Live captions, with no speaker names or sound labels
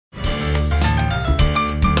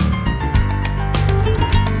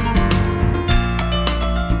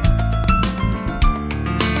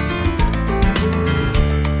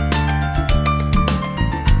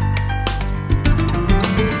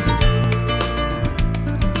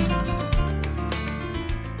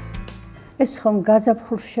ეს ხომ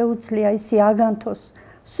გაზაფხულს შეუძლია ისი აგანთოს,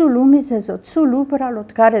 სულ უმიზეზოდ, სულ უბრალოდ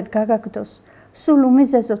გარეთ გაგაგდოს, სულ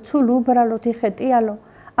უმიზეზოდ, სულ უბრალოდ იხეტიალო,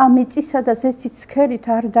 ამ მიწისა და ზესის სქერით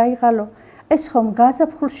არ დაიღალო, ეს ხომ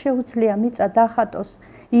გაზაფხულს შეუძლია მიწა დახატოს,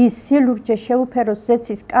 ის სილურჯე შეუფეროს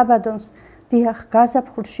ზეცის კაბადონს, დიახ,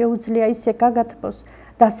 გაზაფხულს შეუძლია ისე გაგათბოს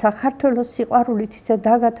და საქართველოს სიყვარულით ისე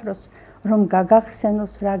დაგათროს, რომ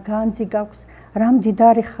გაგახსენოს, რა განძი გაქვს, რა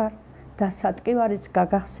მდიდარი ხარ და სატკივარიც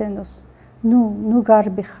გაგახსენოს. ნუ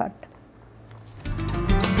გარბი ხართ.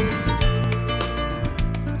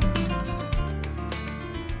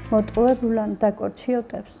 მოტყუებულან და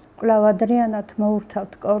კორჩიოტებს კვლავ ადრიანად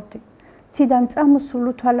მოურთავთ კორდი. ციდან წამოსულ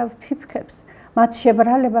უთვალავ ფიფქებს, მათ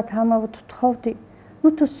შებრალებად ამავთ თხოვდი. ნუ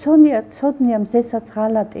თუ ცოდნია მზესაც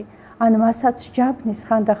ღალატი, ან მასაც ჯაბნის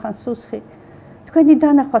ხანდახან სუსხი. თქვენი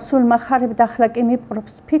დანახვა სულ მახარებ და ახლა კი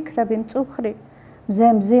მიპყრობს ფიქრები მწუხრი.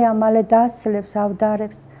 მზეა მალე დაასძლევს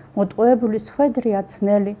ავდარებს, მოტყუებული სხვედრია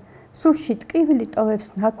ძნელი, სულში ტკივილი ტოვებს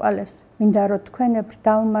ნაკვალებს, მინდა რომ თქვენებრ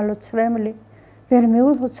დავმალო ცრემლი. ვერ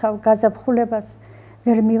მიულოცავ გაზაფხულებას,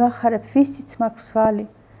 ვერ მივახარებ ვისიც მაქვს ვალი.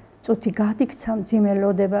 წუთი გადიქცა მძიმე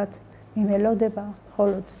ლოდებად, მიმელოდება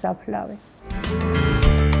მხოლოდ საფლავი.